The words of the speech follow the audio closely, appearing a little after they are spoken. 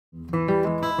So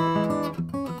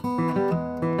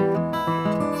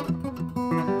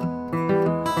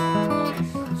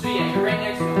yeah, you're right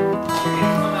next to him. You're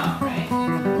gonna come out, right?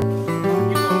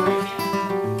 You go right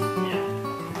hand.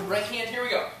 Yeah. Right hand, here we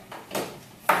go.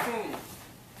 Boom.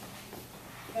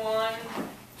 1,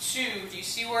 2. Do you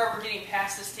see where we're getting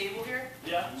past this table here?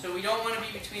 Yeah. So we don't want to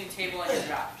be between the table and your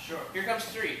drop. Sure. Here comes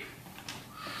 3.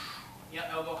 Yep,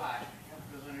 elbow high.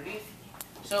 Yep, goes underneath.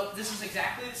 So this is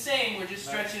exactly the same, we're just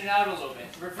stretching it out a little bit.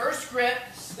 Reverse grip,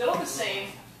 still the same.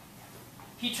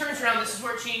 He turns around, this is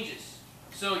where it changes.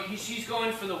 So she's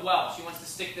going for the well. She wants to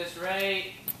stick this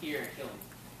right here and kill him.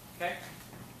 Okay?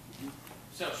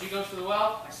 So she goes for the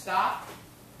well, I stop,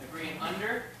 I bring it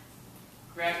under,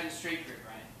 grab it in straight grip,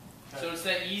 right? So it's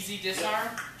that easy disarm,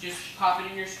 just pop it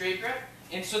in your straight grip.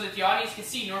 And so that the audience can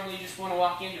see, normally you just want to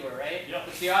walk into it, right? Yep.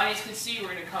 But the audience can see, we're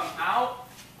going to come out.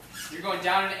 You're going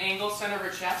down at an angle, center of her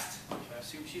chest.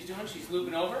 See what she's doing? She's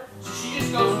looping over. So she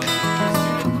just goes with it.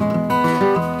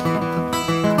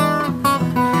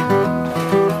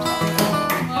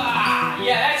 Ah,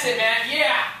 yeah, that's it, man.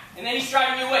 Yeah. And then he's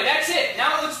driving you away. That's it.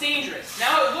 Now it looks dangerous.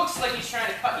 Now it looks like he's trying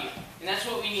to cut you. And that's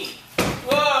what we need.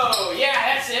 Whoa,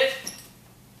 yeah, that's it.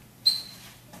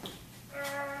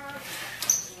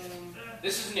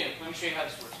 This is new. Let me show you how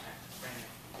this works,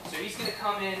 man. So he's going to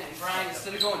come in, and Brian,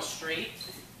 instead of going straight,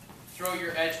 throw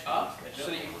your edge up so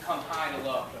that you can come high to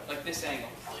low, like this angle.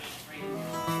 Look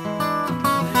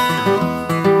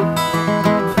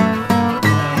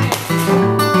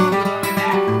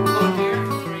here,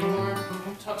 straight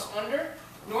arm, tucks under.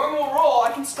 Normal roll,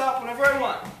 I can stop whenever I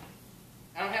want.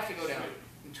 I don't have to go down.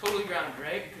 I'm totally grounded,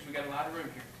 right? Because we got a lot of room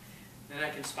here. Then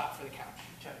I can spot for the couch.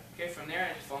 Okay, from there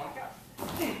I just fall on the couch.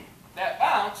 That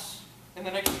bounce, and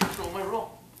then I can control my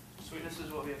roll. Sweet, this is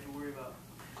what we have to worry about.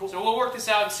 Cool. So we'll work this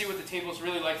out and see what the table is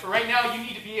really like. For right now, you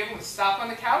need to be able to stop on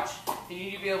the couch, and you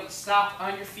need to be able to stop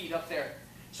on your feet up there.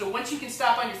 So once you can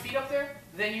stop on your feet up there,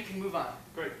 then you can move on.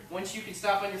 Great. Once you can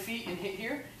stop on your feet and hit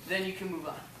here, then you can move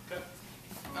on. Okay.